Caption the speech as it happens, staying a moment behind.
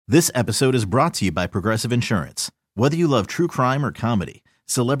This episode is brought to you by Progressive Insurance. Whether you love true crime or comedy,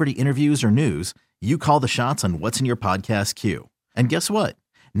 celebrity interviews or news, you call the shots on what's in your podcast queue. And guess what?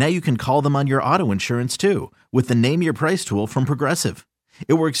 Now you can call them on your auto insurance too with the Name Your Price tool from Progressive.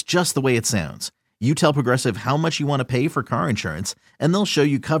 It works just the way it sounds. You tell Progressive how much you want to pay for car insurance, and they'll show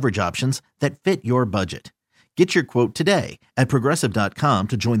you coverage options that fit your budget. Get your quote today at Progressive.com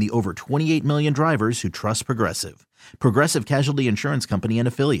to join the over 28 million drivers who trust Progressive. Progressive Casualty Insurance Company and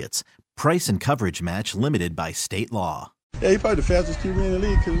Affiliates. Price and coverage match limited by state law. Yeah, he's probably the fastest QB in the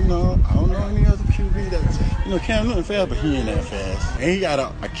league because, I don't know any other QB that, Cam Newton fast, but he ain't that fast. And he got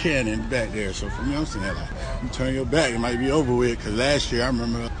a cannon back there. So for me, I'm saying, like, you turn your back, it might be over with. Because last year, I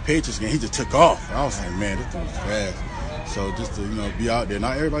remember the Patriots game, he just took off. I was like, man, this dude's fast. So just to, be out there,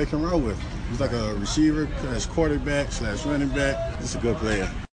 not everybody can run with him. He's like a receiver, quarterback / running back. Just a good player.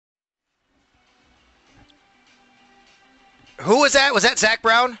 Who was that? Was that Zach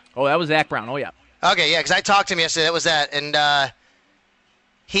Brown? Oh, that was Zach Brown. Oh, yeah. Okay, yeah, because I talked to him yesterday. That was that. And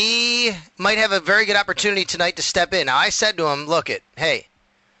he might have a very good opportunity tonight to step in. Now, I said to him, hey,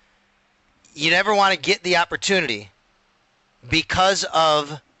 you never want to get the opportunity because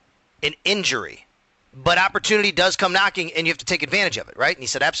of an injury. But opportunity does come knocking, and you have to take advantage of it, right? And he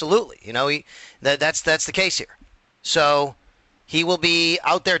said, absolutely. That's the case here. So he will be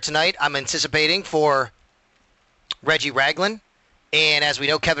out there tonight, I'm anticipating, for Reggie Ragland. And as we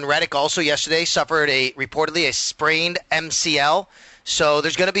know, Kevin Reddick also yesterday suffered reportedly a sprained MCL. So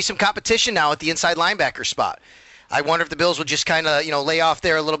there's going to be some competition now at the inside linebacker spot. I wonder if the Bills will just kind of, lay off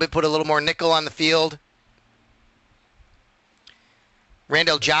there a little bit, put a little more nickel on the field.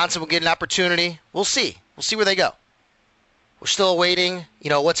 Randall Johnson will get an opportunity. We'll see. We'll see where they go. We're still awaiting,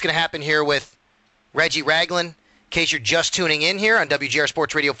 what's going to happen here with Reggie Ragland. In case you're just tuning in here on WGR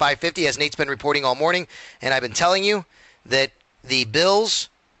Sports Radio 550, as Nate's been reporting all morning, and I've been telling you that the Bills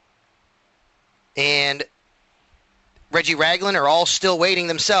and Reggie Ragland are all still waiting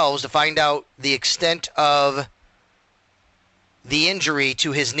themselves to find out the extent of the injury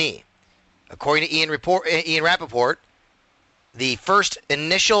to his knee. According to Ian Rappaport, the first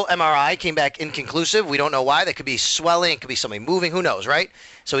initial MRI came back inconclusive. We don't know why. That could be swelling. It could be somebody moving. Who knows, right?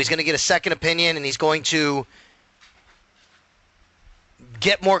 So he's going to get a second opinion, and he's going to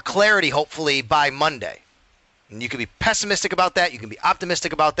get more clarity, hopefully, by Monday. And you can be pessimistic about that. You can be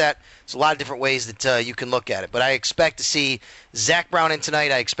optimistic about that. There's a lot of different ways that you can look at it. But I expect to see Zach Brown in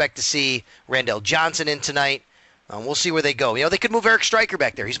tonight. I expect to see Randall Johnson in tonight. We'll see where they go. They could move Eric Stryker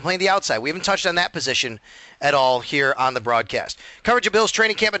back there. He's playing the outside. We haven't touched on that position at all here on the broadcast. Coverage of Bills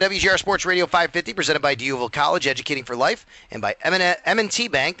training camp at WGR Sports Radio 550, presented by DeUval College, educating for life, and by M&T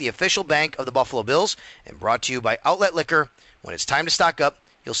Bank, the official bank of the Buffalo Bills, and brought to you by Outlet Liquor. When it's time to stock up,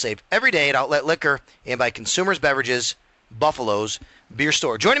 you'll save every day at Outlet Liquor, and by Consumers Beverages, Buffalo's beer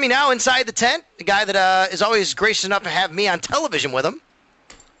store. Joining me now inside the tent, the guy that is always gracious enough to have me on television with him,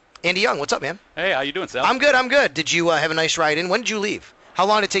 Andy Young. What's up, man? Hey, how you doing, Sal? I'm good. Did you have a nice ride in? When did you leave? How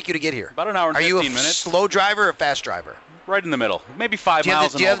long did it take you to get here? About an hour and 15 minutes. Are you a slow driver or a fast driver? Right in the middle. Maybe 5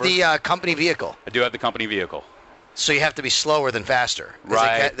 miles Do you have the company vehicle? I do have the company vehicle. So you have to be slower than faster.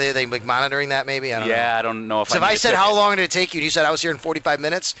 Right. They like monitoring that maybe? I don't know. So if I said how long did it take you, and you said I was here in 45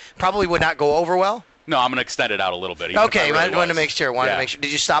 minutes, probably would not go over well? No, I'm going to extend it out a little bit. Okay, I wanted to make sure.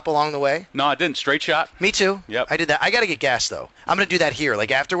 Did you stop along the way? No, I didn't. Straight shot. Me too. Yep. I did that. I got to get gas, though. I'm going to do that here, like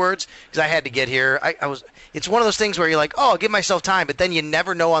afterwards, because I had to get here. It's one of those things where you're like, I'll give myself time, but then you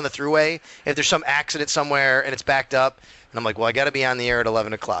never know on the thruway if there's some accident somewhere and it's backed up. And I'm like, well, I got to be on the air at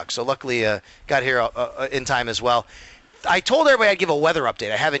 11 o'clock. So luckily got here in time as well. I told everybody I'd give a weather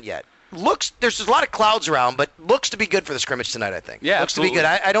update. I haven't yet. There's a lot of clouds around, but looks to be good for the scrimmage tonight, I think. Yeah, looks absolutely. to be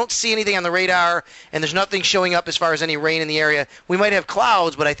good. I don't see anything on the radar, and there's nothing showing up as far as any rain in the area. We might have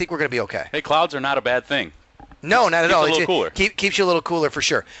clouds, but I think we're going to be okay. Hey, clouds are not a bad thing. No, not at all. Keeps it a little cooler. Keeps you a little cooler for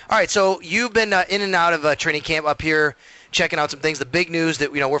sure. All right, so you've been in and out of training camp up here, checking out some things. The big news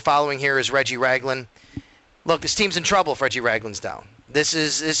that we're following here is Reggie Ragland. Look, this team's in trouble if Reggie Ragland's down. This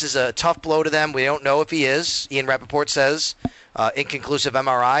is a tough blow to them. We don't know if he is. Ian Rappaport says inconclusive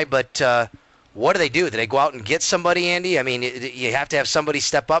MRI, but what do? Do they go out and get somebody, Andy? I mean, you have to have somebody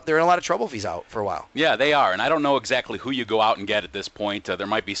step up. They're in a lot of trouble if he's out for a while. Yeah, they are, and I don't know exactly who you go out and get at this point. There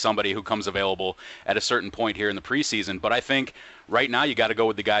might be somebody who comes available at a certain point here in the preseason, but I think right now you got to go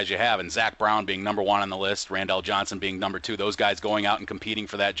with the guys you have, and Zach Brown being number one on the list, Randall Johnson being number two, those guys going out and competing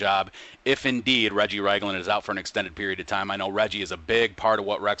for that job. If indeed Reggie Ragland is out for an extended period of time, I know Reggie is a big part of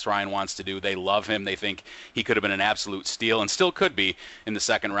what Rex Ryan wants to do. They love him. They think he could have been an absolute steal and still could be in the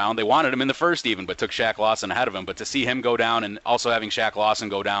second round. They wanted him in the first even, but took Shaq Lawson ahead of him. But to see him go down and also having Shaq Lawson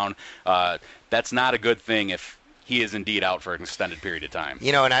go down, that's not a good thing if he is indeed out for an extended period of time.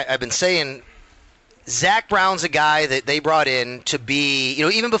 You know, and I've been saying Zach Brown's a guy that they brought in to be, you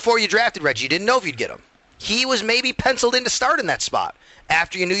know, even before you drafted Reggie, you didn't know if you'd get him. He was maybe penciled in to start in that spot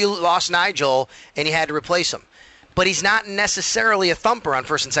after you knew you lost Nigel and you had to replace him. But he's not necessarily a thumper on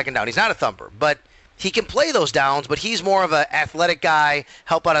first and second down. He's not a thumper, but he can play those downs, but he's more of an athletic guy,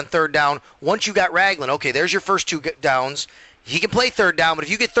 help out on third down. Once you got Ragland, okay, there's your first 2 downs. He can play third down, but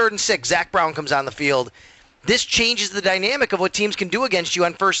if you get 3rd and 6, Zach Brown comes on the field. This changes the dynamic of what teams can do against you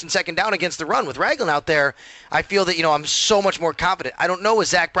on first and second down against the run. With Ragland out there, I feel that, you know, I'm so much more confident. I don't know with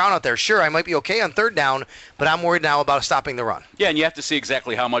Zach Brown out there. Sure, I might be okay on third down, but I'm worried now about stopping the run. Yeah, and you have to see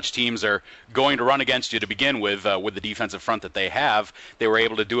exactly how much teams are going to run against you to begin with the defensive front that they have. They were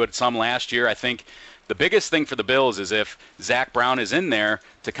able to do it some last year. I think the biggest thing for the Bills is if Zach Brown is in there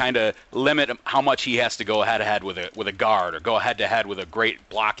to kind of limit how much he has to go head-to-head with a guard or go head-to-head with a great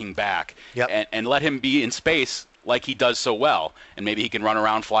blocking back, and let him be in space like he does so well. And maybe he can run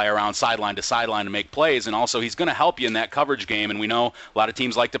around, fly around sideline to sideline to make plays, and also he's going to help you in that coverage game, and we know a lot of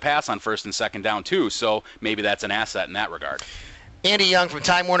teams like to pass on first and second down too, so maybe that's an asset in that regard. Andy Young from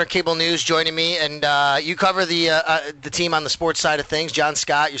Time Warner Cable News joining me, and you cover the team on the sports side of things. John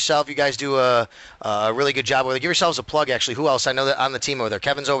Scott, yourself, you guys do a really good job over there. Give yourselves a plug, actually. Who else? I know that on the team over there.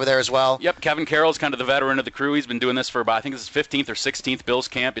 Kevin's over there as well. Yep, Kevin Carroll's kind of the veteran of the crew. He's been doing this for about, I think this is 15th or 16th Bills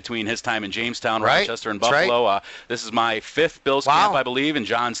camp between his time in Jamestown, Rochester, and Buffalo. Right. This is my 5th Bills camp, I believe, and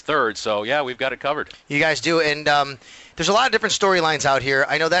John's 3rd. So, yeah, we've got it covered. You guys do, and there's a lot of different storylines out here.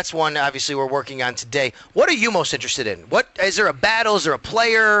 I know that's one, obviously, we're working on today. What are you most interested in? Is there a battle? Is there a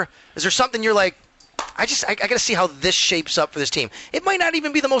player? Is there something you're like, I got to see how this shapes up for this team? It might not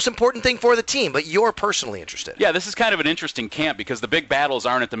even be the most important thing for the team, but you're personally interested. Yeah, this is kind of an interesting camp because the big battles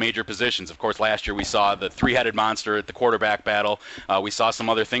aren't at the major positions. Of course, last year we saw the 3-headed monster at the quarterback battle. We saw some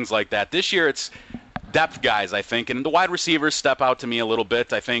other things like that. This year it's depth guys, I think, and the wide receivers step out to me a little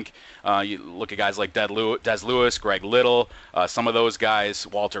bit. I think you look at guys like Des Lewis, Greg Little, some of those guys,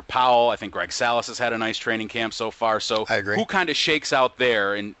 Walter Powell. I think Greg Salas has had a nice training camp so far. So I agree. Who kind of shakes out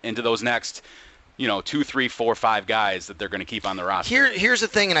there into those next 2, 3, 4, 5 guys that they're going to keep on the roster? Here's the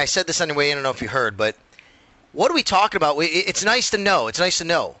thing, and I said this on the way in, I don't know if you heard, but what are we talking about? It's nice to know. It's nice to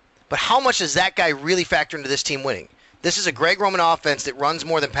know. But how much does that guy really factor into this team winning? This is a Greg Roman offense that runs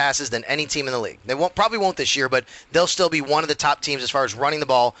more than passes than any team in the league. They probably won't this year, but they'll still be one of the top teams as far as running the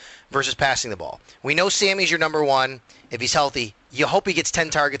ball versus passing the ball. We know Sammy's your number 1. If he's healthy, you hope he gets 10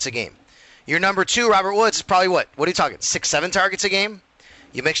 targets a game. Your number 2, Robert Woods, is probably what? What are you talking, 6, 7 targets a game?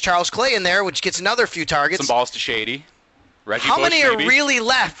 You mix Charles Clay in there, which gets another few targets. Some balls to Shady. Reggie How Bush, many maybe? are really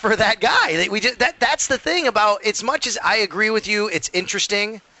left for that guy? That's the thing about, as much as I agree with you, it's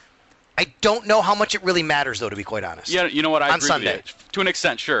interesting. I don't know how much it really matters, though, to be quite honest. Yeah, you know what? I agree Sunday. with you. To an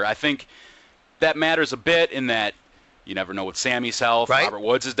extent, sure. I think that matters a bit in that you never know with Sammy's health. Right. Robert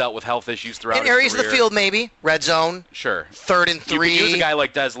Woods has dealt with health issues throughout his areas career. of the field, maybe. Red zone. Sure. 3rd and 3. You could use a guy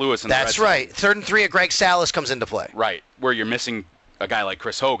like Des Lewis in the red That's zone. right. 3rd and 3, a Greg Salas comes into play. Right, where you're missing a guy like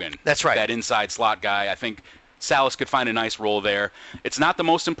Chris Hogan. That's right. That inside slot guy. I think Salas could find a nice role there. It's not the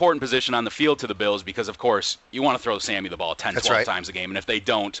most important position on the field to the Bills because, of course, you want to throw Sammy the ball 10, 12 times a game, and if they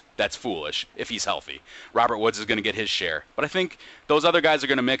don't, that's foolish if he's healthy. Robert Woods is going to get his share. But I think those other guys are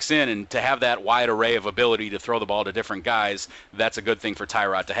going to mix in, and to have that wide array of ability to throw the ball to different guys, that's a good thing for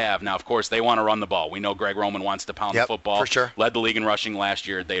Tyrod to have. Now, of course, they want to run the ball. We know Greg Roman wants to pound the football. For sure. Led the league in rushing last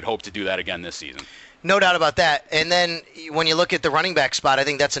year. They'd hope to do that again this season. No doubt about that. And then when you look at the running back spot, I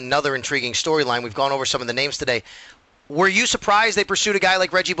think that's another intriguing storyline. We've gone over some of the names today. Were you surprised they pursued a guy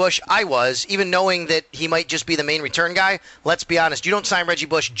like Reggie Bush? I was, even knowing that he might just be the main return guy. Let's be honest. You don't sign Reggie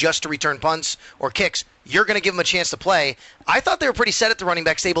Bush just to return punts or kicks. You're going to give him a chance to play. I thought they were pretty set at the running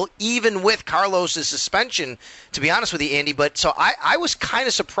back stable, even with Carlos' suspension, to be honest with you, Andy. But so I was kind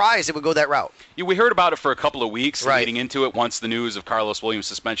of surprised it would go that route. Yeah, we heard about it for a couple of weeks leading into it once the news of Carlos Williams'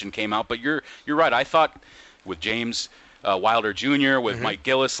 suspension came out. But you're right. I thought with James Wilder Jr., with Mike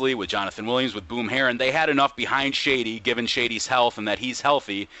Gillislee, with Jonathan Williams, with Boom Herron, they had enough behind Shady, given Shady's health and that he's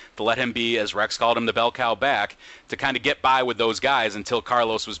healthy, to let him be, as Rex called him, the bell cow back, to kind of get by with those guys until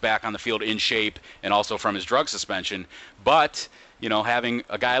Carlos was back on the field in shape and also from his drug suspension. But having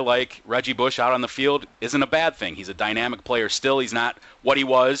a guy like Reggie Bush out on the field isn't a bad thing. He's a dynamic player still. He's not what he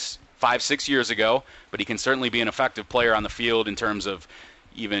was 5-6 years ago, but he can certainly be an effective player on the field in terms of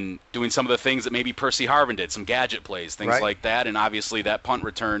even doing some of the things that maybe Percy Harvin did, some gadget plays, things like that. And obviously that punt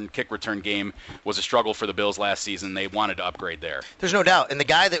return, kick return game was a struggle for the Bills last season. They wanted to upgrade there. There's no doubt. And the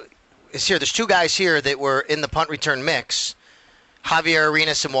guy that is here, there's 2 guys here that were in the punt return mix, Javier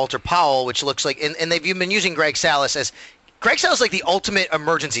Arenas and Walter Powell, which looks like, and they've been using Greg Salas as, Greg Salas is like the ultimate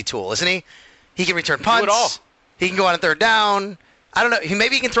emergency tool, isn't he? He can return punts. Do it all. He can go on a third down. I don't know.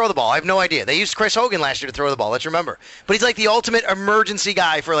 Maybe he can throw the ball. I have no idea. They used Chris Hogan last year to throw the ball. Let's remember. But he's like the ultimate emergency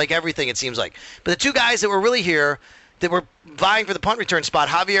guy for like everything, it seems like. But the two guys that were really here that were vying for the punt return spot,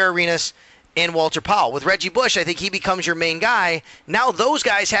 Javier Arenas and Walter Powell. With Reggie Bush, I think he becomes your main guy. Now those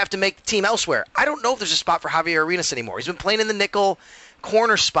guys have to make the team elsewhere. I don't know if there's a spot for Javier Arenas anymore. He's been playing in the nickel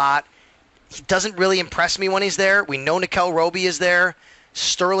corner spot. He doesn't really impress me when he's there. We know Nickel Roby is there.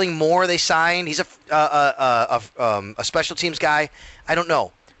 Sterling Moore they signed. He's a special teams guy. I don't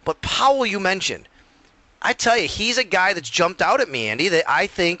know. But Powell you mentioned. I tell you, he's a guy that's jumped out at me, Andy, that I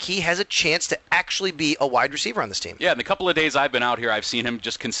think he has a chance to actually be a wide receiver on this team. Yeah, in the couple of days I've been out here, I've seen him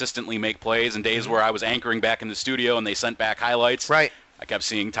just consistently make plays, and days where I was anchoring back in the studio and they sent back highlights. Right. I kept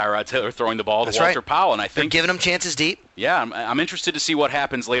seeing Tyrod Taylor throwing the ball That's to Walter right. Powell, and I They're think giving him chances deep. Yeah, I'm interested to see what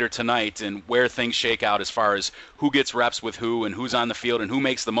happens later tonight and where things shake out as far as who gets reps with who and who's on the field and who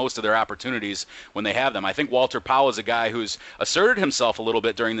makes the most of their opportunities when they have them. I think Walter Powell is a guy who's asserted himself a little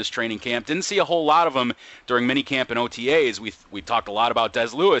bit during this training camp. Didn't see a whole lot of him during minicamp and OTAs. We talked a lot about Des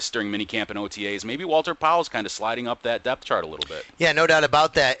Lewis during minicamp and OTAs. Maybe Walter Powell's kind of sliding up that depth chart a little bit. Yeah, no doubt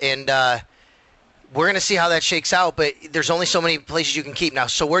about that. And we're going to see how that shakes out, but there's only so many places you can keep now.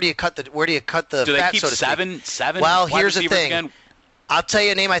 So where do you cut the Do they fat, keep so to speak? seven? Well, wide here's the receivers thing. again? I'll tell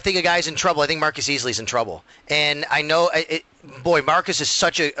you a name. I think a guy's in trouble. I think Marcus Easley's in trouble. And I know, boy, Marcus is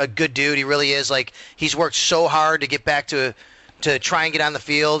such a good dude. He really is. Like, he's worked so hard to get back to try and get on the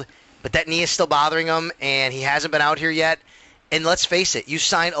field, but that knee is still bothering him, and he hasn't been out here yet. And let's face it, you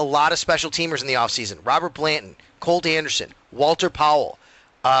signed a lot of special teamers in the offseason. Robert Blanton, Colt Anderson, Walter Powell,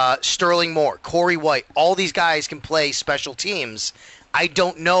 Sterling Moore, Corey White. All these guys can play special teams. I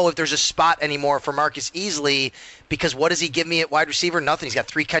don't know if there's a spot anymore for Marcus Easley, because what does he give me at wide receiver? Nothing. He's got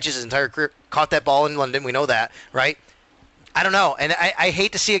 3 catches his entire career. Caught that ball in London. We know that, right? I don't know. And I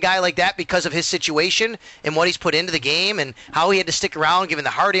hate to see a guy like that because of his situation and what he's put into the game and how he had to stick around given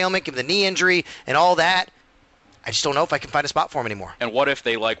the heart ailment, given the knee injury and all that. I just don't know if I can find a spot for him anymore. And what if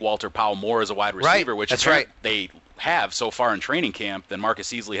they like Walter Powell more as a wide receiver, Right. which That's apparently right. they have so far in training camp than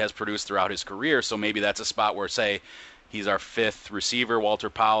Marcus Easley has produced throughout his career. So maybe that's a spot where, say, he's our 5th receiver, Walter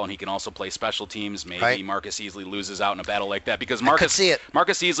Powell, and he can also play special teams. Maybe Right. Marcus Easley loses out in a battle like that because could Marcus see it.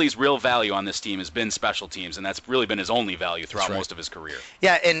 Marcus Easley's real value on this team has been special teams, and that's really been his only value throughout most of his career.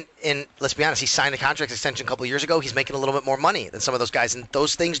 Yeah, and let's be honest, he signed a contract extension a couple of years ago. He's making a little bit more money than some of those guys, and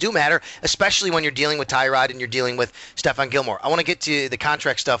those things do matter, especially when you're dealing with Tyrod and you're dealing with Stephon Gilmore. I want to get to the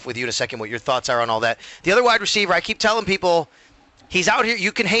contract stuff with you in a second, what your thoughts are on all that. The other wide receiver, I keep telling people, he's out here.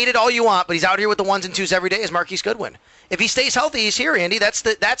 You can hate it all you want, but he's out here with the 1s and 2s every day is Marquise Goodwin. If he stays healthy, he's here, Andy. That's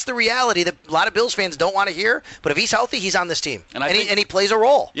the reality that a lot of Bills fans don't want to hear. But if he's healthy, he's on this team, and he plays a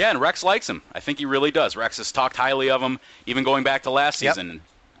role. Yeah, and Rex likes him. I think he really does. Rex has talked highly of him, even going back to last season. Yep.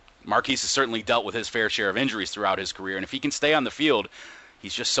 Marquise has certainly dealt with his fair share of injuries throughout his career, and if he can stay on the field,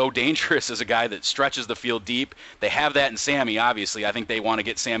 he's just so dangerous as a guy that stretches the field deep. They have that in Sammy, obviously. I think they want to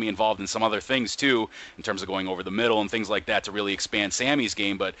get Sammy involved in some other things, too, in terms of going over the middle and things like that to really expand Sammy's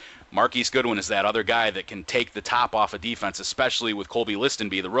game. But Marquise Goodwin is that other guy that can take the top off of defense, especially with Colby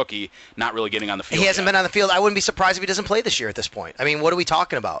Listenby, the rookie, not really getting on the field. He hasn't been on the field. I wouldn't be surprised if he doesn't play this year at this point. I mean, what are we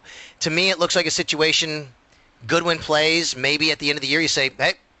talking about? To me, it looks like a situation Goodwin plays. Maybe at the end of the year you say,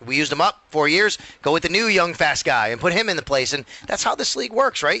 hey, we used him up 4 years. Go with the new young fast guy and put him in the place. And that's how this league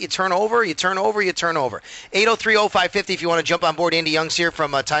works, right? You turn over, you turn over, you turn over. 803-0550 if you want to jump on board. Andy Young's here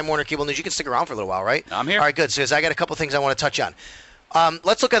from Time Warner Cable News. You can stick around for a little while, right? I'm here. All right, good. So I got a couple things I want to touch on.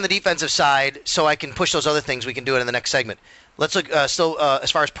 Let's look on the defensive side so I can push those other things. We can do it in the next segment. Let's look still as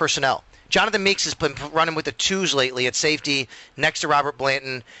far as personnel. Jonathan Meeks has been running with the 2s lately at safety next to Robert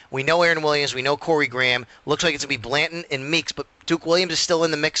Blanton. We know Aaron Williams. We know Corey Graham. Looks like it's going to be Blanton and Meeks, but Duke Williams is still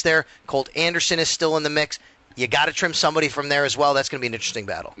in the mix there. Colt Anderson is still in the mix. You got to trim somebody from there as well. That's going to be an interesting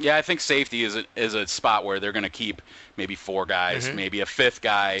battle. Yeah, I think safety is a spot where they're going to keep maybe 4 guys, maybe a 5th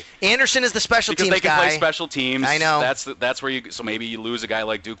guy. Anderson is the special because teams they can guy. play special teams. I know. That's where so maybe you lose a guy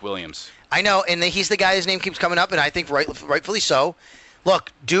like Duke Williams. I know, and he's the guy, his name keeps coming up, and I think rightfully so.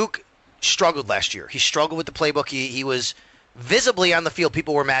 Look, Duke struggled last year. He struggled with the playbook. He was visibly on the field.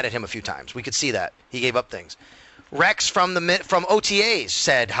 People were mad at him a few times. We could see that. He gave up things. Rex from OTAs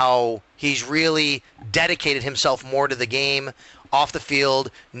said how he's really dedicated himself more to the game, off the field,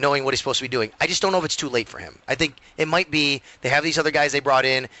 knowing what he's supposed to be doing. I just don't know if it's too late for him. I think it might be. They have these other guys they brought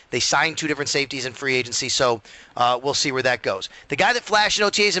in. They signed 2 different safeties in free agency, so we'll see where that goes. The guy that flashed in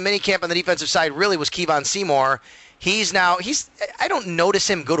OTAs and minicamp on the defensive side really was Kevon Seymour. I don't notice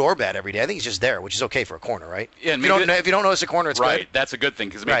him good or bad every day. I think he's just there, which is okay for a corner, right? Yeah, if you don't notice a corner, it's right. Good. That's a good thing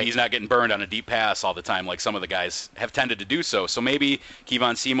because maybe he's not getting burned on a deep pass all the time like some of the guys have tended to do so. So maybe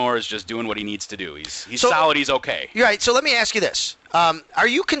Kevon Seymour is just doing what he needs to do. He's solid. He's okay. You're right. So let me ask you this. Are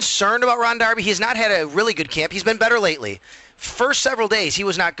you concerned about Ron Darby? He's not had a really good camp. He's been better lately. First several days, he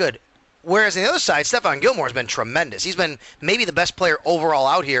was not good. Whereas on the other side, Stephon Gilmore has been tremendous. He's been maybe the best player overall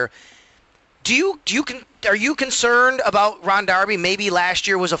out here. Are you concerned about Ron Darby? Maybe last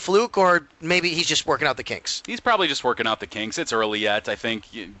year was a fluke, or maybe he's just working out the kinks? He's probably just working out the kinks. It's early yet. I think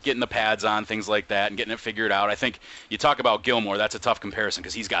getting the pads on, things like that, and getting it figured out. I think you talk about Gilmore, that's a tough comparison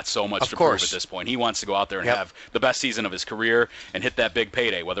because he's got so much to prove at this point. He wants to go out there and have the best season of his career and hit that big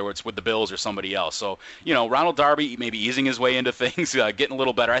payday, whether it's with the Bills or somebody else. So, Ronald Darby maybe easing his way into things, getting a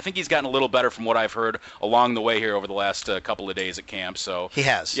little better. I think he's gotten a little better from what I've heard along the way here over the last couple of days at camp. So he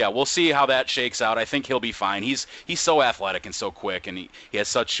has. Yeah, we'll see how that shakes out. I think he'll be fine. He's so athletic and so quick, and he has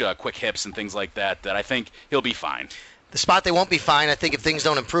such quick hips and things like that I think he'll be fine. The spot they won't be fine, I think, if things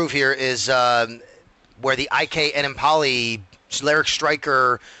don't improve here is where the IK Enemkpali, Larry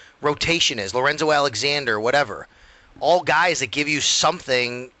Stryker rotation is, Lorenzo Alexander, whatever. All guys that give you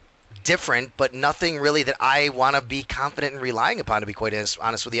something different, but nothing really that I want to be confident in relying upon, to be quite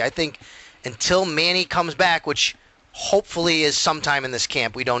honest with you. I think until Manny comes back, which hopefully is sometime in this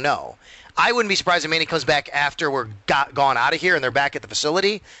camp, we don't know. I wouldn't be surprised if Manny comes back after we're gone out of here and they're back at the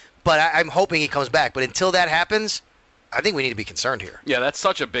facility, but I'm hoping he comes back. But until that happens, I think we need to be concerned here. Yeah, that's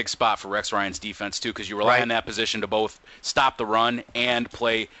such a big spot for Rex Ryan's defense, too, because you rely on that position to both stop the run and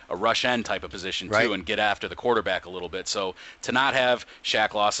play a rush end type of position, too, and get after the quarterback a little bit. So to not have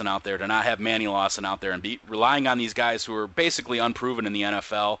Shaq Lawson out there, to not have Manny Lawson out there, and be relying on these guys who are basically unproven in the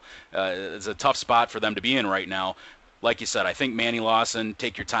NFL is a tough spot for them to be in right now. Like you said, I think Manny Lawson,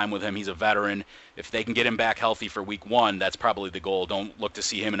 take your time with him. He's a veteran. If they can get him back healthy for week 1, that's probably the goal. Don't look to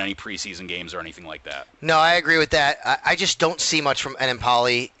see him in any preseason games or anything like that. No, I agree with that. I just don't see much from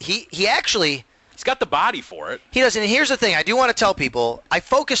Enemkpali. He actually... He's got the body for it. He does. And here's the thing. I do want to tell people, I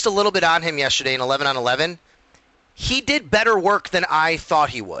focused a little bit on him yesterday in 11 on 11. He did better work than I thought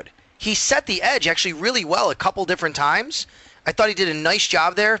he would. He set the edge actually really well a couple different times. I thought he did a nice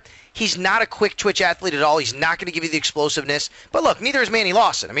job there. He's not a quick twitch athlete at all. He's not going to give you the explosiveness. But look, neither is Manny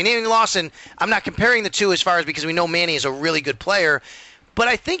Lawson. I mean, Manny Lawson, I'm not comparing the two as far as because we know Manny is a really good player. But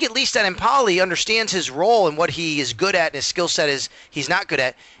I think at least that Enemkpali understands his role and what he is good at and his skill set is he's not good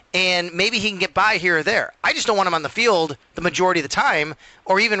at. And maybe he can get by here or there. I just don't want him on the field the majority of the time,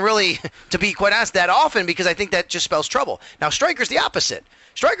 or even really, to be quite honest, that often, because I think that just spells trouble. Now, Stryker's the opposite.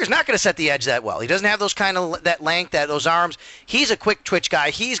 Stryker's not going to set the edge that well. He doesn't have those kind of that length, those arms. He's a quick twitch guy.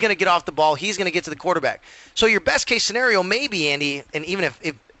 He's going to get off the ball. He's going to get to the quarterback. So your best case scenario may be, Andy, and even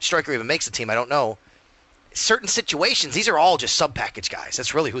if Stryker even makes the team, I don't know. Certain situations, these are all just sub-package guys.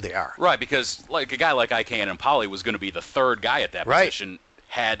 That's really who they are. Right, because like a guy like IK Enemkpali was going to be the third guy at that position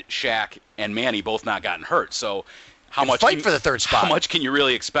had Shaq and Manny both not gotten hurt. So how much fight for the third spot? How much can you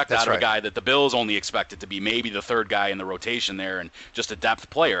really expect out of a guy that the Bills only expected to be maybe the third guy in the rotation there and just a depth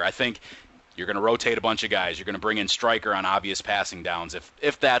player? I think you're going to rotate a bunch of guys. You're going to bring in Stryker on obvious passing downs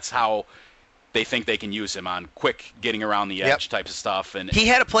if that's how they think they can use him on quick getting around the edge type of stuff. And he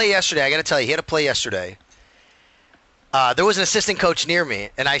had a play yesterday. I got to tell you, he had a play yesterday. There was an assistant coach near me,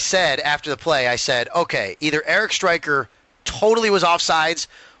 and I said after the play, okay, either Eric Stryker totally was offsides,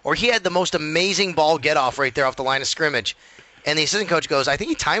 or he had the most amazing ball get-off right there off the line of scrimmage. And the assistant coach goes, I think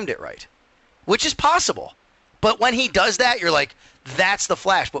he timed it right, which is possible. But when he does that, you're like, that's the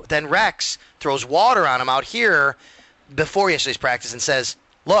flash. But then Rex throws water on him out here before yesterday's practice and says,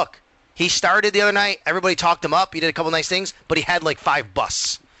 look, he started the other night. Everybody talked him up. He did a couple nice things, but he had like 5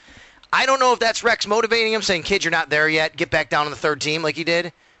 busts. I don't know if that's Rex motivating him, saying, kid, you're not there yet. Get back down on the third team like he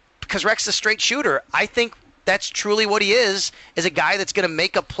did. Because Rex is a straight shooter. I think that's truly what he is a guy that's going to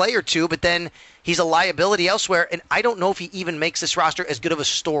make a play or two, but then he's a liability elsewhere. And I don't know if he even makes this roster as good of a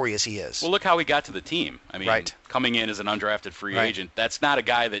story as he is. Well, look how he got to the team. I mean, coming in as an undrafted free agent, that's not a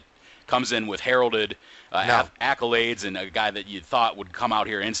guy that comes in with heralded accolades and a guy that you thought would come out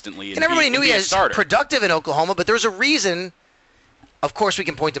here instantly. And everybody knew he was productive in Oklahoma, but there's a reason. Of course, we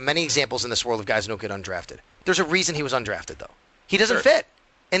can point to many examples in this world of guys who don't get undrafted. There's a reason he was undrafted, though. He doesn't fit.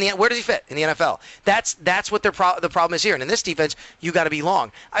 Where does he fit? In the NFL. That's what the problem is here. And in this defense, you got to be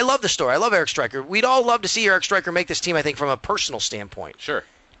long. I love the story. I love Eric Stryker. We'd all love to see Eric Stryker make this team, I think, from a personal standpoint. Sure.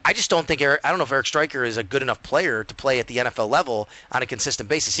 I just don't think I don't know if Eric Stryker is a good enough player to play at the NFL level on a consistent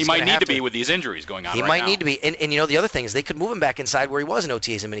basis. He might need to be with these injuries going on. He might need to be, and the other thing is they could move him back inside where he was in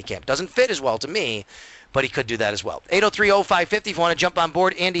OTAs and minicamp. Doesn't fit as well to me, but he could do that as well. 803-0550 if you want to jump on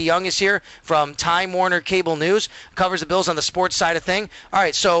board. Andy Young is here from Time Warner Cable News, covers the Bills on the sports side of thing. All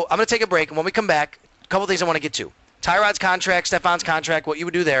right, so I'm going to take a break, and when we come back, a couple things I want to get to. Tyrod's contract, Stefan's contract, what you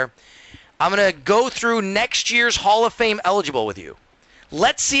would do there. I'm going to go through next year's Hall of Fame eligible with you.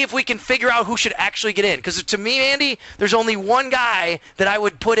 Let's see if we can figure out who should actually get in. Because to me, Andy, there's only one guy that I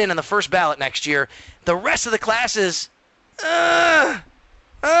would put in the first ballot next year. The rest of the class is like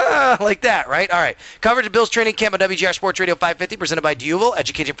that, right? All right. Coverage of Bills training camp on WGR Sports Radio 550, presented by Duval,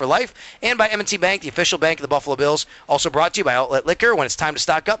 Education for Life, and by M&T Bank, the official bank of the Buffalo Bills. Also brought to you by Outlet Liquor. When it's time to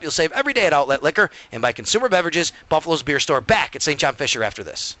stock up, you'll save every day at Outlet Liquor. And by Consumer Beverages, Buffalo's Beer Store. Back at St. John Fisher after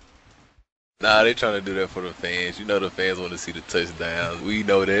this. Nah, they trying to do that for the fans. You know the fans want to see the touchdowns. We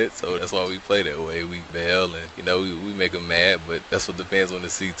know that, so that's why we play that way. We bail and, we make them mad, but that's what the fans want to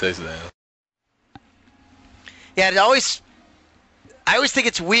see, touchdowns. Yeah, I always think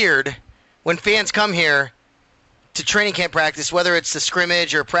it's weird when fans come here to training camp practice, whether it's the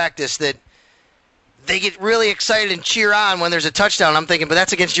scrimmage or practice, that they get really excited and cheer on when there's a touchdown. I'm thinking, but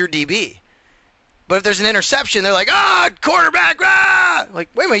that's against your DB. But if there's an interception, they're like, quarterback,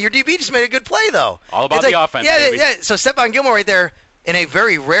 Like, wait a minute, your DB just made a good play, though. All about the offense, baby. Yeah. So Stephon Gilmore right there, in a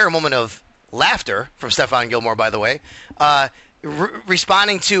very rare moment of laughter from Stephon Gilmore, by the way,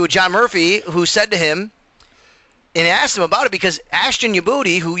 responding to John Murphy, who said to him, and asked him about it because Ashton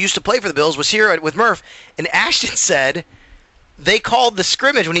Yabuti, who used to play for the Bills, was here with Murph, and Ashton said they called the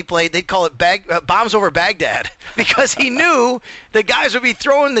scrimmage when he played, they'd call it bombs over Baghdad, because he knew the guys would be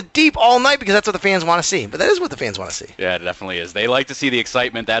throwing the deep all night because that's what the fans want to see. But that is what the fans want to see. Yeah, it definitely is. They like to see the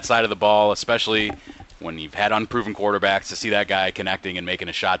excitement, that side of the ball, especially when you've had unproven quarterbacks. To see that guy connecting and making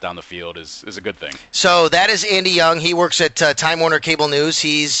a shot down the field is a good thing. So that is Andy Young. He works at Time Warner Cable News.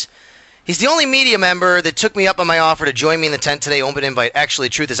 He's the only media member that took me up on my offer to join me in the tent today, open invite. Actually,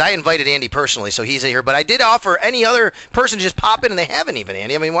 the truth is I invited Andy personally, so he's here. But I did offer any other person to just pop in, and they haven't even,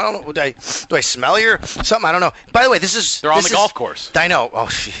 Andy. I mean, do I smell you or something? I don't know. By the way, they're on the golf course. I know. Oh,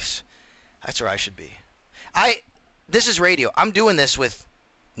 jeez. That's where I should be. This is radio. I'm doing this with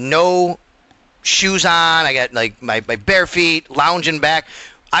no shoes on. I got like my bare feet, lounging back.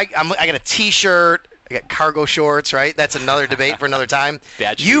 I got a T-shirt. I got cargo shorts, right? That's another debate for another time.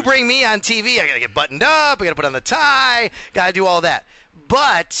 You bring me on TV, I got to get buttoned up, I got to put on the tie, got to do all that.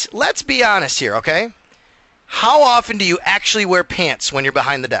 But let's be honest here, okay? How often do you actually wear pants when you're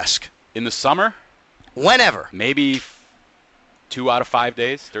behind the desk? In the summer? Whenever. Maybe 2 out of 5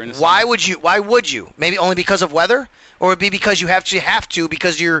 days during the summer. Why would you? Maybe only because of weather? Or would it be because you have to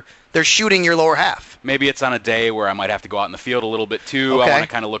because they're shooting your lower half? Maybe it's on a day where I might have to go out in the field a little bit too. Okay. I want to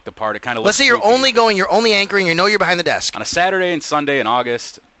kind of look the part. It kind of Let's say you're only anchoring, you're behind the desk. On a Saturday and Sunday in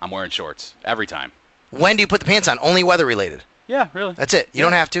August, I'm wearing shorts every time. When do you put the pants on? Only weather related. Yeah, really. That's it. You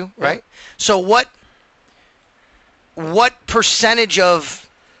don't have to, right? Yeah. So what percentage of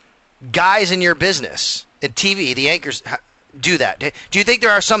guys in your business at TV, the anchors, do that? Do you think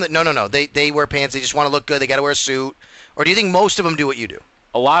there are some that no, they wear pants, they just want to look good, they got to wear a suit, or do you think most of them do what you do?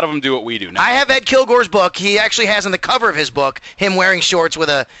 A lot of them do what we do now. I have Ed Kilgore's book. He actually has on the cover of his book him wearing shorts with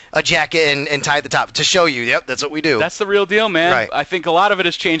a jacket and tie at the top to show you. Yep, that's what we do. That's the real deal, man. Right. I think a lot of it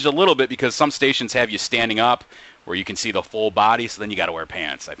has changed a little bit because some stations have you standing up where you can see the full body, so then you got to wear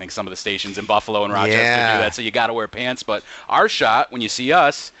pants. I think some of the stations in Buffalo and Rochester do that, so you got to wear pants. But our shot, when you see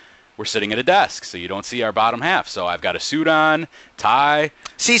us, we're sitting at a desk, so you don't see our bottom half. So I've got a suit on, tie.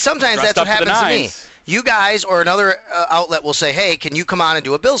 See, sometimes that's what happens to me. You guys or another outlet will say, hey, can you come on and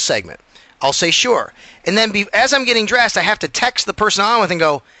do a Bills segment? I'll say, sure. And then as I'm getting dressed, I have to text the person I'm on with and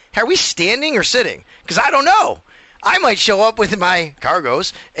go, hey, are we standing or sitting? Because I don't know. I might show up with my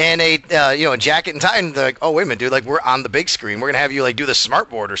cargos and a jacket and tie, and they're like, oh, wait a minute, dude, like we're on the big screen. We're going to have you like do the smart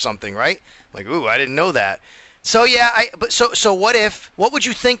board or something, right? Like, ooh, I didn't know that. So, yeah, so what would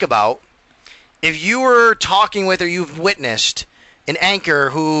you think about if you were talking with or you've witnessed an anchor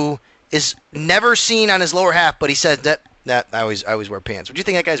who is never seen on his lower half, but he said that I always wear pants. Would you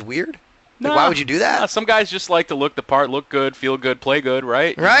think that guy's weird? Like, why would you do that? No, some guys just like to look the part, look good, feel good, play good,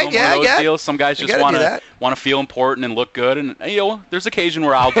 right? Right, yeah, I get it. Some guys just want to feel important and look good, and there's occasion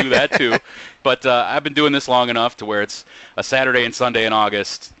where I'll do that too. But I've been doing this long enough to where it's a Saturday and Sunday in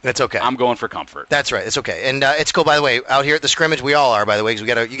August. That's okay. I'm going for comfort. That's right. It's okay. And it's cool, by the way, out here at the scrimmage, we all are, by the way,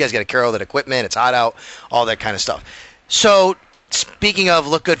 because you guys got to carry all that equipment. It's hot out, all that kind of stuff. So Speaking of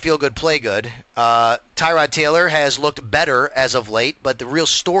look good, feel good, play good, Tyrod Taylor has looked better as of late, but the real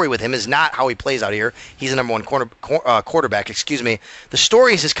story with him is not how he plays out here. He's the number one quarterback. The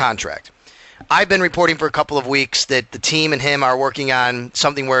story is his contract. I've been reporting for a couple of weeks that the team and him are working on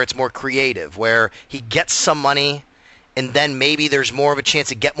something where it's more creative, where he gets some money, and then maybe there's more of a chance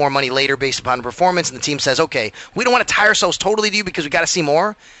to get more money later based upon performance, and the team says, okay, we don't want to tie ourselves totally to you because we got to see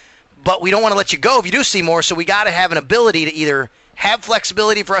more, but we don't want to let you go if you do see more, so we got to have an ability to either have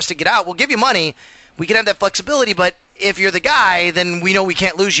flexibility for us to get out. We'll give you money. We can have that flexibility, but if you're the guy, then we know we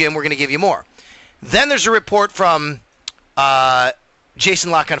can't lose you, and we're going to give you more. Then there's a report from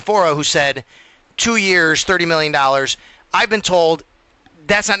Jason La Canfora, who said 2 years, $30 million. I've been told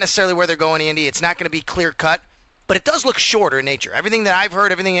that's not necessarily where they're going, Andy. It's not going to be clear-cut, but it does look shorter in nature. Everything that I've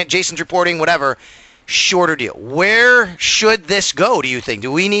heard, everything that Jason's reporting, whatever, shorter deal. Where should this go, do you think?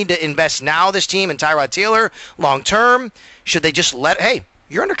 Do we need to invest now, this team, in Tyrod Taylor long-term? Should they just hey,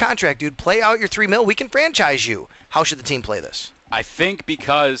 you're under contract, dude. Play out your $3 million. We can franchise you. How should the team play this? I think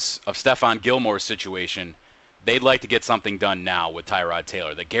because of Stephon Gilmore's situation, they'd like to get something done now with Tyrod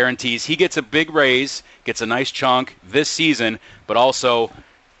Taylor that guarantees he gets a big raise, gets a nice chunk this season, but also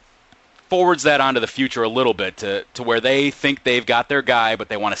forwards that onto the future a little bit to where they think they've got their guy, but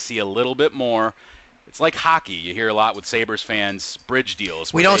they want to see a little bit more. It's like hockey. You hear a lot with Sabres fans, bridge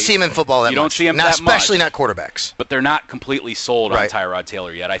deals. We don't see him in football that much. You don't see him that much. Especially not quarterbacks. But they're not completely sold on Tyrod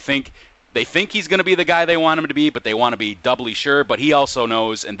Taylor yet. I think they think he's going to be the guy they want him to be, but they want to be doubly sure. But he also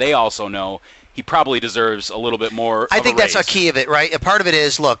knows, and they also know, he probably deserves a little bit more. I think that's a key of it, right? A part of it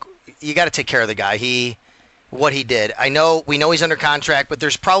is, look, you got to take care of the guy. What he did. We know he's under contract, but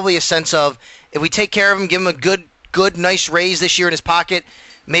there's probably a sense of if we take care of him, give him a good, nice raise this year in his pocket,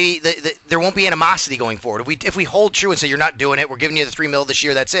 maybe there won't be animosity going forward. If we hold true and say you're not doing it, we're giving you the $3 million this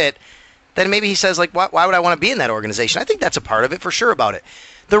year, that's it. Then maybe he says, like, why would I want to be in that organization? I think that's a part of it for sure about it.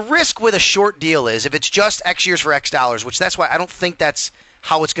 The risk with a short deal is if it's just X years for X dollars, which that's why I don't think that's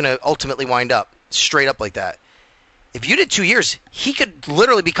how it's going to ultimately wind up, straight up like that. If you did 2 years, he could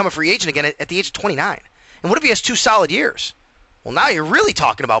literally become a free agent again at the age of 29. And what if he has 2 solid years? Well, now you're really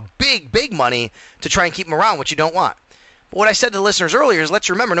talking about big, big money to try and keep him around, which you don't want. But what I said to the listeners earlier is let's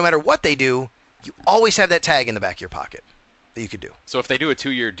remember, no matter what they do, you always have that tag in the back of your pocket that you could do. So if they do a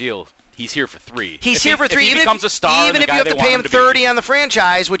 2-year deal, he's here for 3. He's here for 3. If he becomes a star, even if you have to pay him $30 on the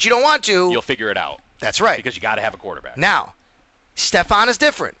franchise, which you don't want to, you'll figure it out. That's right. Because you got to have a quarterback. Now, Stephon is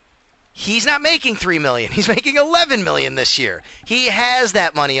different. He's not making $3 million. He's making $11 million this year. He has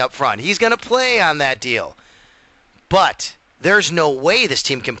that money up front. He's going to play on that deal. But there's no way this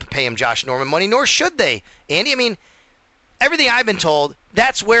team can pay him Josh Norman money, nor should they. Andy, I mean, everything I've been told,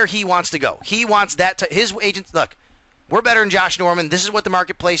 that's where he wants to go. He wants that to his agents. Look, we're better than Josh Norman. This is what the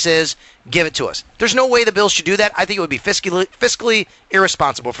marketplace is. Give it to us. There's no way the Bills should do that. I think it would be fiscally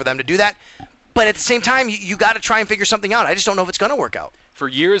irresponsible for them to do that. But at the same time, you got to try and figure something out. I just don't know if it's going to work out. For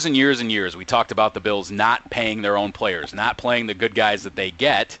years and years and years, we talked about the Bills not paying their own players, not playing the good guys that they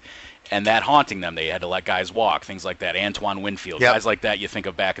get, and that haunting them. They had to let guys walk, things like that. Antoine Winfield, guys like that you think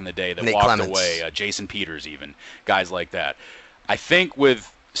of back in the day that Nate walked Clements. away. Jason Peters even, guys like that. I think with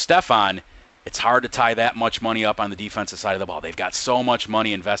Stephon, it's hard to tie that much money up on the defensive side of the ball. They've got so much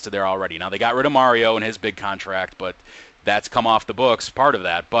money invested there already. Now, they got rid of Mario and his big contract, but that's come off the books, part of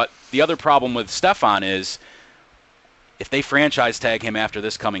that. But the other problem with Stephon is if they franchise tag him after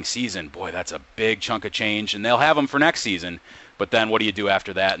this coming season, boy, that's a big chunk of change, and they'll have him for next season. But then what do you do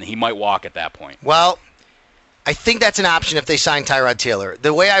after that? And he might walk at that point. Well, I think that's an option if they sign Tyrod Taylor.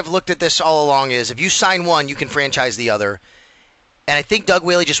 The way I've looked at this all along is if you sign one, you can franchise the other. And I think Doug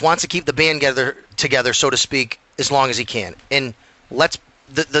Whaley just wants to keep the band together, so to speak, as long as he can. And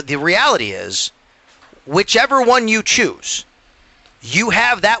the reality is, whichever one you choose, you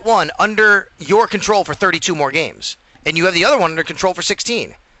have that one under your control for 32 more games. And you have the other one under control for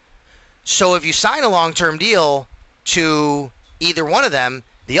 16. So if you sign a long-term deal to either one of them,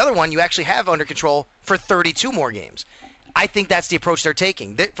 the other one you actually have under control for 32 more games. I think that's the approach they're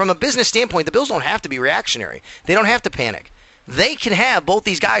taking. From a business standpoint, the Bills don't have to be reactionary. They don't have to panic. They can have both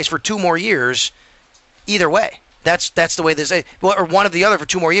these guys for 2 more years either way. That's the way they say, or one of the other for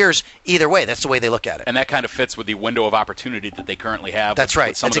 2 more years. Either way, that's the way they look at it. And that kind of fits with the window of opportunity that they currently have. That's right.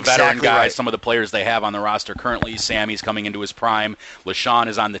 With some that's of the veteran exactly guys, right. some of the players they have on the roster currently. Sammy's coming into his prime. LaShawn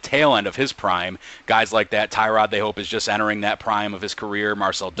is on the tail end of his prime. Guys like that. Tyrod, they hope, is just entering that prime of his career.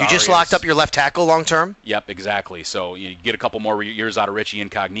 Marcel Darius. You just locked up your left tackle long term? Yep, exactly. So you get a couple more years out of Richie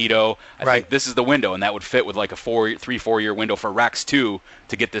Incognito. I Right. think this is the window, and that would fit with like a 3-4 year window for Rex too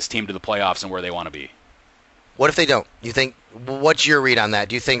to get this team to the playoffs and where they want to be. What if they don't? You think? What's your read on that?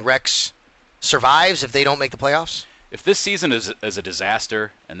 Do you think Rex survives if they don't make the playoffs? If this season is a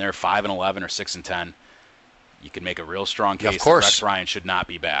disaster and they're 5-11 or 6-10, you could make a real strong case that Rex Ryan should not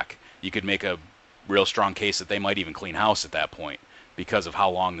be back. You could make a real strong case that they might even clean house at that point because of how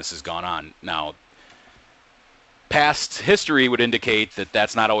long this has gone on. Now, past history would indicate that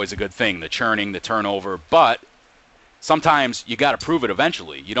that's not always a good thing, the churning, the turnover, but sometimes you got to prove it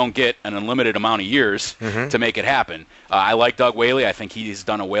eventually. You don't get an unlimited amount of years to make it happen. I like Doug Whaley. I think he's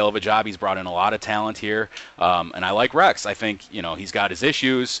done a whale of a job. He's brought in a lot of talent here. And I like Rex. I think, he's got his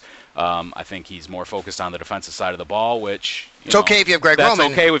issues. I think he's more focused on the defensive side of the ball, which... It's okay if you have Greg Roman.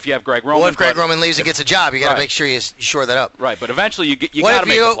 That's okay if you have Greg Roman. Well, if Greg Roman leaves and gets a job, you got to make sure you shore that up. Right, but eventually you got to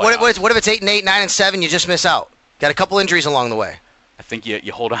make the playoffs. What if it's 8-8, 9-7, you just miss out? Got a couple injuries along the way. I think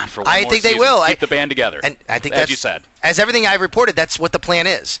you hold on for one more season. I think they will. Keep the band together. And I think as you said. As everything I've reported, that's what the plan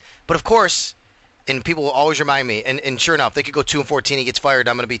is. But of course, and people will always remind me, and sure enough, they could go 2-14, he gets fired,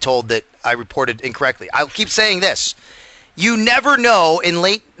 I'm going to be told that I reported incorrectly. I'll keep saying this. You never know in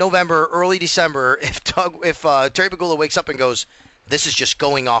late November, early December, if Terry Pegula wakes up and goes, this is just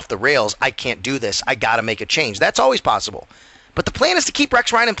going off the rails. I can't do this. I got to make a change. That's always possible. But the plan is to keep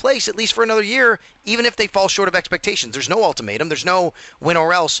Rex Ryan in place at least for another year, even if they fall short of expectations. There's no ultimatum. There's no win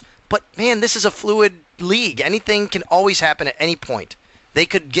or else. But, man, this is a fluid league. Anything can always happen at any point. They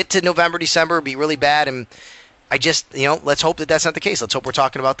could get to November, December, be really bad, and I just, let's hope that that's not the case. Let's hope we're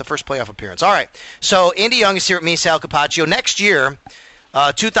talking about the first playoff appearance. All right, so Andy Young is here with me, Sal Capaccio. Next year,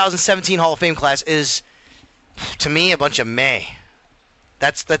 2017 Hall of Fame class is, to me, a bunch of meh.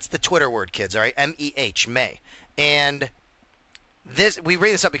 That's the Twitter word, kids, all right? M-E-H, May. And we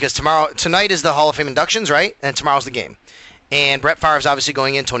bring this up because tonight is the Hall of Fame inductions, right? And tomorrow's the game. And Brett Favre's obviously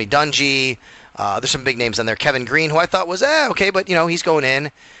going in, Tony Dungy. There's some big names on there. Kevin Green, who I thought was, okay, but, he's going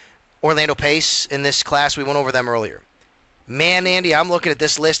in. Orlando Pace in this class. We went over them earlier. Man, Andy, I'm looking at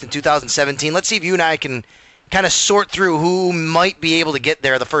this list in 2017. Let's see if you and I can kind of sort through who might be able to get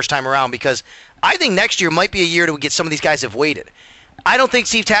there the first time around, because I think next year might be a year to get some of these guys have waited. I don't think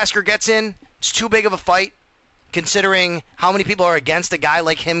Steve Tasker gets in. It's too big of a fight, considering how many people are against a guy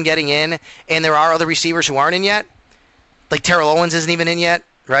like him getting in, and there are other receivers who aren't in yet. Like Terrell Owens isn't even in yet,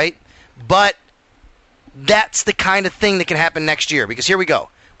 right? But that's the kind of thing that can happen next year, because here we go.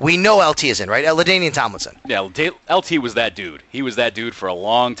 We know LT is in, right? LaDainian Tomlinson. Yeah, LT was that dude. He was that dude for a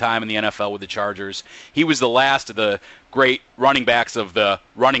long time in the NFL with the Chargers. He was the last of the great running backs of the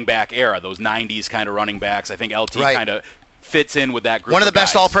running back era, those 90s kind of running backs. I think LT kind of fits in with that group. One of the guys.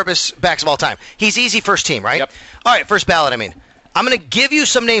 best all-purpose backs of all time. He's easy first team, right? Yep. All right, first ballot, I'm going to give you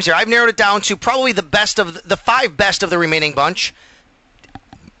some names here. I've narrowed it down to probably the best of the 5 best of the remaining bunch.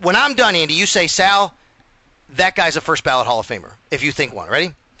 When I'm done, Andy, you say, Sal, that guy's a first ballot Hall of Famer, if you think one.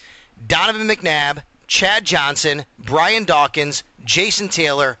 Ready? Donovan McNabb, Chad Johnson, Brian Dawkins, Jason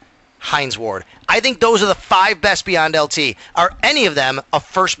Taylor, Hines Ward. I think those are the 5 best beyond LT. Are any of them a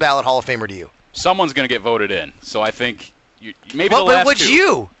first ballot Hall of Famer to you? Someone's going to get voted in. So I think maybe the last but would 2.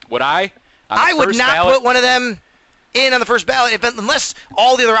 You? Would I? I would not put one of them in on the first ballot unless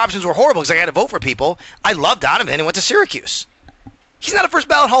all the other options were horrible, because I had to vote for people. I love Donovan and went to Syracuse. He's not a first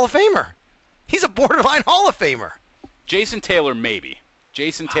ballot Hall of Famer. He's a borderline Hall of Famer. Jason Taylor, maybe.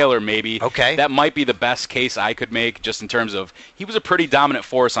 Okay. That might be the best case I could make, just in terms of he was a pretty dominant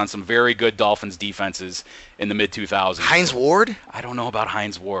force on some very good Dolphins defenses in the mid-2000s. Hines Ward? I don't know about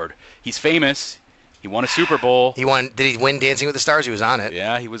Hines Ward. He's famous. He won a Super Bowl. Did he win Dancing with the Stars? He was on it.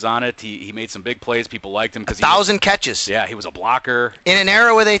 Yeah, he was on it. He made some big plays. People liked him because 1,000 catches. Yeah, he was a blocker. In an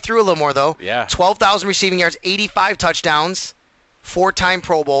era where they threw a little more, though. Yeah. 12,000 receiving yards, 85 touchdowns, 4-time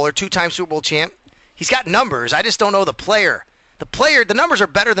Pro Bowler, 2-time Super Bowl champ. He's got numbers. I just don't know the player. The numbers are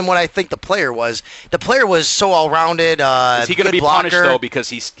better than what I think the player was. The player was so all-rounded. Is he going to be blocker. punished, though, because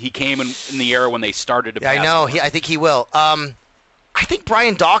he came in the era when they started to pass? I know. I think he will. I think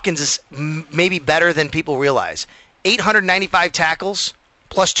Brian Dawkins is maybe better than people realize. 895 tackles,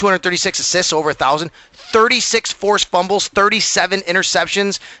 plus 236 assists, over 1,000. 36 forced fumbles, 37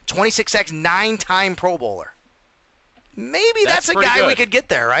 interceptions, 26 sacks, 9-time Pro Bowler. Maybe that's a guy we could get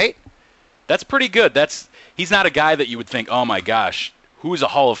there, right? That's pretty good. He's not a guy that you would think, oh my gosh, who's a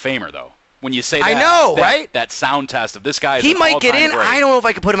Hall of Famer, though? When you say that, I know, right? That sound test of this guy is he might get in. Great. I don't know if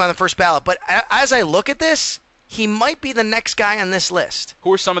I could put him on the first ballot, but as I look at this, he might be the next guy on this list.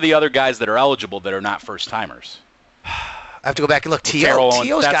 Who are some of the other guys that are eligible that are not first-timers? I have to go back and look.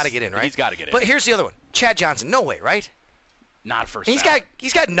 T.O.'s got to get in, right? He's got to get in. But here's the other one. Chad Johnson. No way, right? Not first ballot.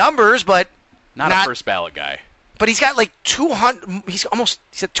 He's got numbers, but not a first ballot guy. But he's got like 200. He's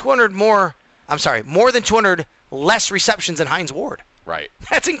at 200 more. I'm sorry, more than 200 less receptions than Hines Ward. Right.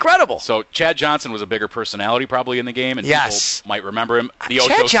 That's incredible. So Chad Johnson was a bigger personality probably in the game, and yes. people might remember him. The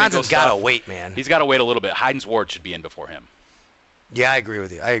Chad Ocho Johnson's got to wait, man. He's got to wait a little bit. Hines Ward should be in before him. Yeah, I agree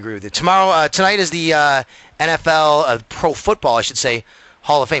with you. Tonight is the NFL, Pro Football, I should say,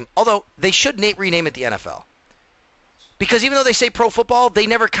 Hall of Fame. Although they should rename it the NFL. Because even though they say Pro Football, they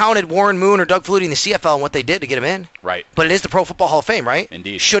never counted Warren Moon or Doug Flutie in the CFL and what they did to get him in. Right. But it is the Pro Football Hall of Fame, right?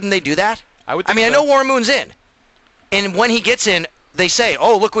 Indeed. Shouldn't they do that? I would think I so. know Warren Moon's in. And when he gets in, they say,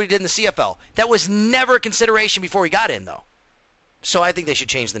 oh, look what he did in the CFL. That was never a consideration before he got in, though. So I think they should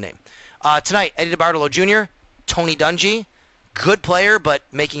change the name. Tonight, Eddie DeBartolo Jr., Tony Dungy, good player, but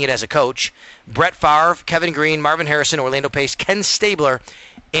making it as a coach. Brett Favre, Kevin Green, Marvin Harrison, Orlando Pace, Ken Stabler,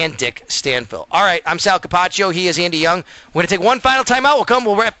 and Dick Stanfill. All right, I'm Sal Capaccio. He is Andy Young. We're going to take one final timeout.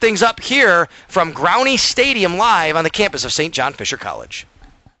 We'll wrap things up here from Growney Stadium live on the campus of St. John Fisher College.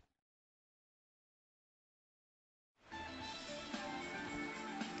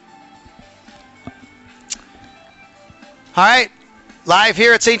 All right, live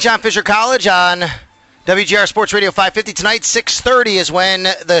here at St. John Fisher College on WGR Sports Radio 550 tonight. 6:30 is when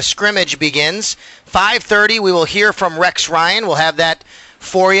the scrimmage begins. 5:30, we will hear from Rex Ryan. We'll have that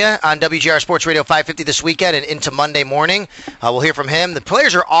for you on WGR Sports Radio 550 this weekend and into Monday morning. We'll hear from him. The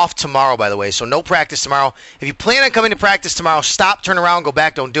players are off tomorrow, by the way, so no practice tomorrow. If you plan on coming to practice tomorrow, stop, turn around, go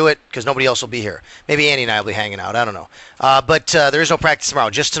back. Don't do it because nobody else will be here. Maybe Andy and I will be hanging out. I don't know. But there is no practice tomorrow.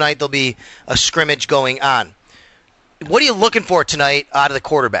 Just tonight there'll be a scrimmage going on. What are you looking for tonight out of the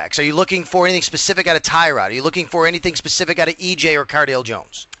quarterbacks? Are you looking for anything specific out of Tyrod? Are you looking for anything specific out of EJ or Cardale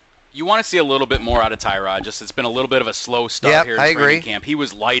Jones? You want to see a little bit more out of Tyrod. Just it's been a little bit of a slow start here in training camp. He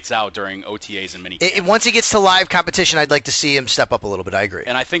was lights out during OTAs and minicamp. Once he gets to live competition, I'd like to see him step up a little bit. I agree.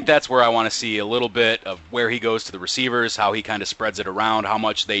 And I think that's where I want to see a little bit of where he goes to the receivers, how he kind of spreads it around, how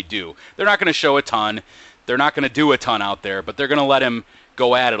much they do. They're not going to show a ton. They're not going to do a ton out there, but they're going to let him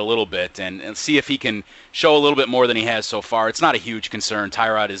go at it a little bit and see if he can show a little bit more than he has so far. It's not a huge concern.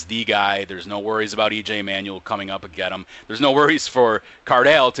 Tyrod is the guy. There's no worries about E.J. Manuel coming up and get him. There's no worries for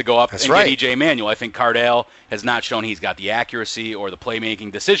Cardale to go up get E.J. Manuel. I think Cardale has not shown he's got the accuracy or the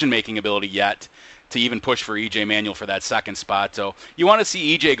playmaking, decision-making ability yet to even push for E.J. Manuel for that second spot. So you want to see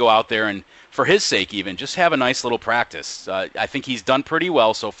E.J. go out there and, for his sake even, just have a nice little practice. I think he's done pretty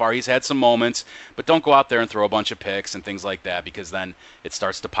well so far. He's had some moments, but don't go out there and throw a bunch of picks and things like that because then it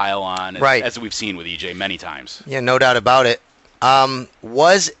starts to pile on, as we've seen with EJ many times. Yeah, no doubt about it.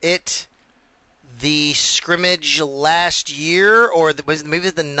 Was it the scrimmage last year, or was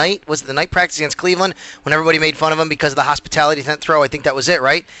it the night practice against Cleveland when everybody made fun of him because of the hospitality tent throw? I think that was it,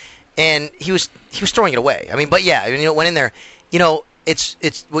 right? And he was throwing it away. I mean, but yeah, went in there.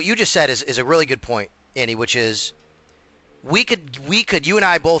 It's what you just said is a really good point, Andy, which is we could you and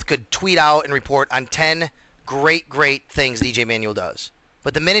I both could tweet out and report on 10 great things that E.J. Manuel does.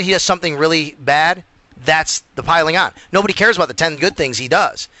 But the minute he does something really bad, that's the piling on. Nobody cares about the 10 good things he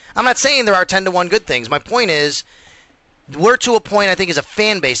does. I'm not saying there are 10-to-1 good things. My point is we're to a point, I think, as a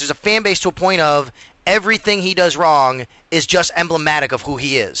fan base. There's a fan base to a point of everything he does wrong is just emblematic of who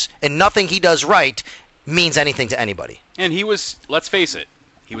he is. And nothing he does right means anything to anybody. And he was, let's face it,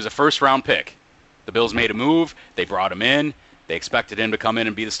 he was a first-round pick. The Bills made a move. They brought him in. They expected him to come in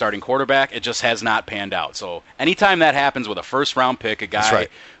and be the starting quarterback. It just has not panned out. So anytime that happens with a first-round pick, a guy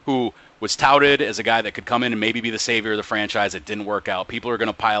who was touted as a guy that could come in and maybe be the savior of the franchise, it didn't work out. People are going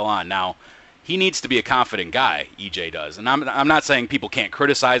to pile on. Now, he needs to be a confident guy, EJ does. And I'm not saying people can't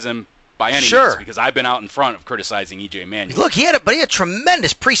criticize him by any means, because I've been out in front of criticizing E.J. Manuel. Look, he had a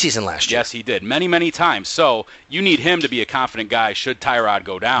tremendous preseason last year. Yes, he did. Many times. So you need him to be a confident guy should Tyrod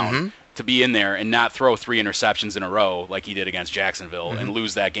go down, to be in there and not throw 3 interceptions in a row like he did against Jacksonville and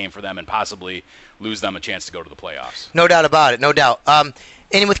lose that game for them and possibly lose them a chance to go to the playoffs. No doubt about it, no doubt.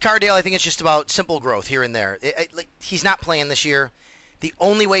 And with Cardale, I think it's just about simple growth here and there. He's not playing this year. The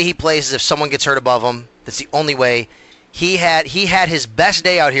only way he plays is if someone gets hurt above him. That's the only way. He had his best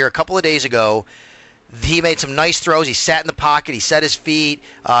day out here a couple of days ago. He made some nice throws. He sat in the pocket. He set his feet.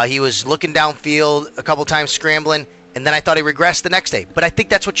 He was looking downfield a couple times, scrambling. And then I thought he regressed the next day. But I think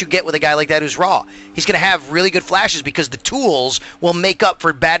that's what you get with a guy like that who's raw. He's going to have really good flashes because the tools will make up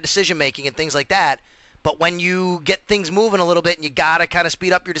for bad decision-making and things like that. But when you get things moving a little bit and you got to kind of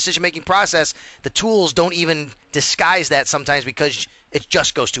speed up your decision-making process, the tools don't even disguise that sometimes because it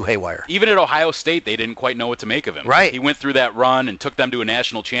just goes too haywire. Even at Ohio State, they didn't quite know what to make of him. Right. He went through that run and took them to a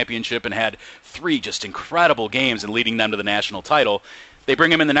national championship and had 3 just incredible games and leading them to the national title. They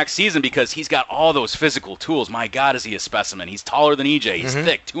bring him in the next season because he's got all those physical tools. My God, is he a specimen. He's taller than EJ. He's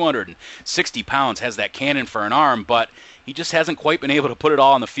thick, 260 pounds, has that cannon for an arm, but he just hasn't quite been able to put it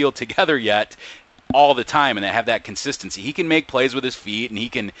all on the field together yet. all the time and have that consistency. He can make plays with his feet, and he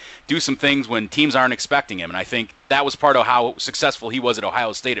can do some things when teams aren't expecting him. And I think that was part of how successful he was at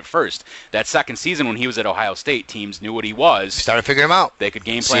Ohio State at first. That second season when he was at Ohio State, teams knew what he was. Started figuring him out. They could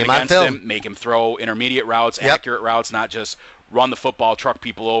game plan against him, make him throw intermediate routes, accurate routes, not just run the football, truck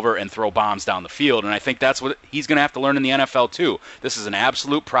people over, and throw bombs down the field. And I think that's what he's going to have to learn in the NFL too. This is an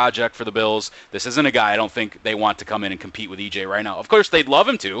absolute project for the Bills. This isn't a guy I don't think they want to come in and compete with EJ right now. Of course, they'd love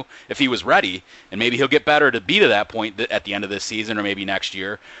him to if he was ready, and maybe he'll get better to be to that point at the end of this season or maybe next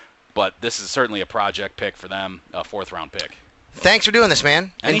year. But this is certainly a project pick for them, a fourth-round pick. Thanks for doing this,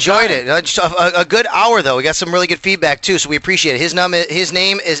 man. Anytime. Enjoyed it. Just a good hour, though. We got some really good feedback, too, so we appreciate it. His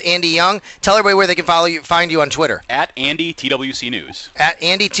name is Andy Young. Tell everybody where they can find you on Twitter. At Andy TWC News. At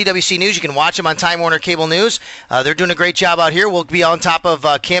Andy TWC News. You can watch him on Time Warner Cable News. They're doing a great job out here. We'll be on top of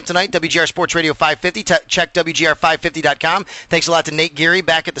camp tonight, WGR Sports Radio 550. Check WGR550.com. Thanks a lot to Nate Geary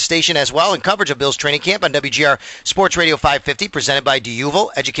back at the station as well, and coverage of Bills training camp on WGR Sports Radio 550, presented by DeUval,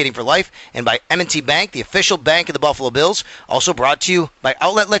 Educating for Life, and by M&T Bank, the official bank of the Buffalo Bills. Also brought to you by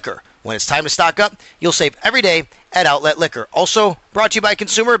Outlet Liquor. When it's time to stock up, you'll save every day at Outlet Liquor. Also brought to you by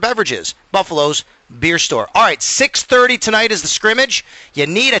Consumer Beverages, Buffalo's beer store. All right, 6:30 tonight is the scrimmage. You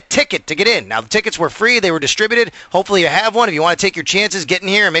need a ticket to get in. Now, the tickets were free. They were distributed. Hopefully you have one. If you want to take your chances, get in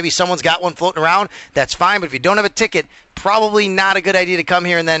here, and maybe someone's got one floating around, that's fine. But if you don't have a ticket, probably not a good idea to come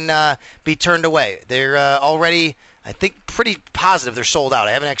here and then be turned away. They're already, I think, pretty positive they're sold out.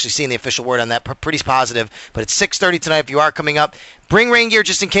 I haven't actually seen the official word on that. Pretty positive. But it's 6:30 tonight if you are coming up. Bring rain gear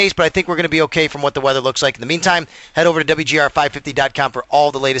just in case, but I think we're going to be okay from what the weather looks like. In the meantime, head over to WGR550.com for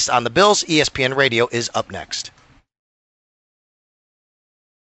all the latest on the Bills. ESPN Radio is up next.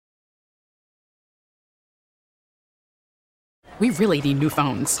 We really need new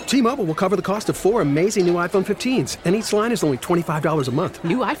phones. T-Mobile will cover the cost of 4 amazing new iPhone 15s, and each line is only $25 a month.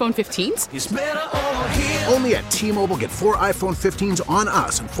 New iPhone 15s? It's better over here. Only at T-Mobile, get 4 iPhone 15s on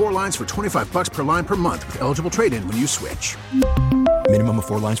us and 4 lines for $25 per line per month with eligible trade-in when you switch. Minimum of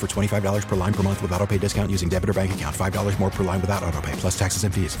 4 lines for $25 per line per month with autopay discount using debit or bank account. $5 more per line without autopay, plus taxes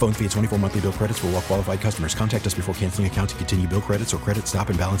and fees. Phone fee at 24 monthly bill credits for well-qualified customers. Contact us before canceling account to continue bill credits or credit stop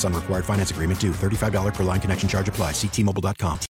and balance on required finance agreement due. $35 per line connection charge applies. See T-Mobile.com.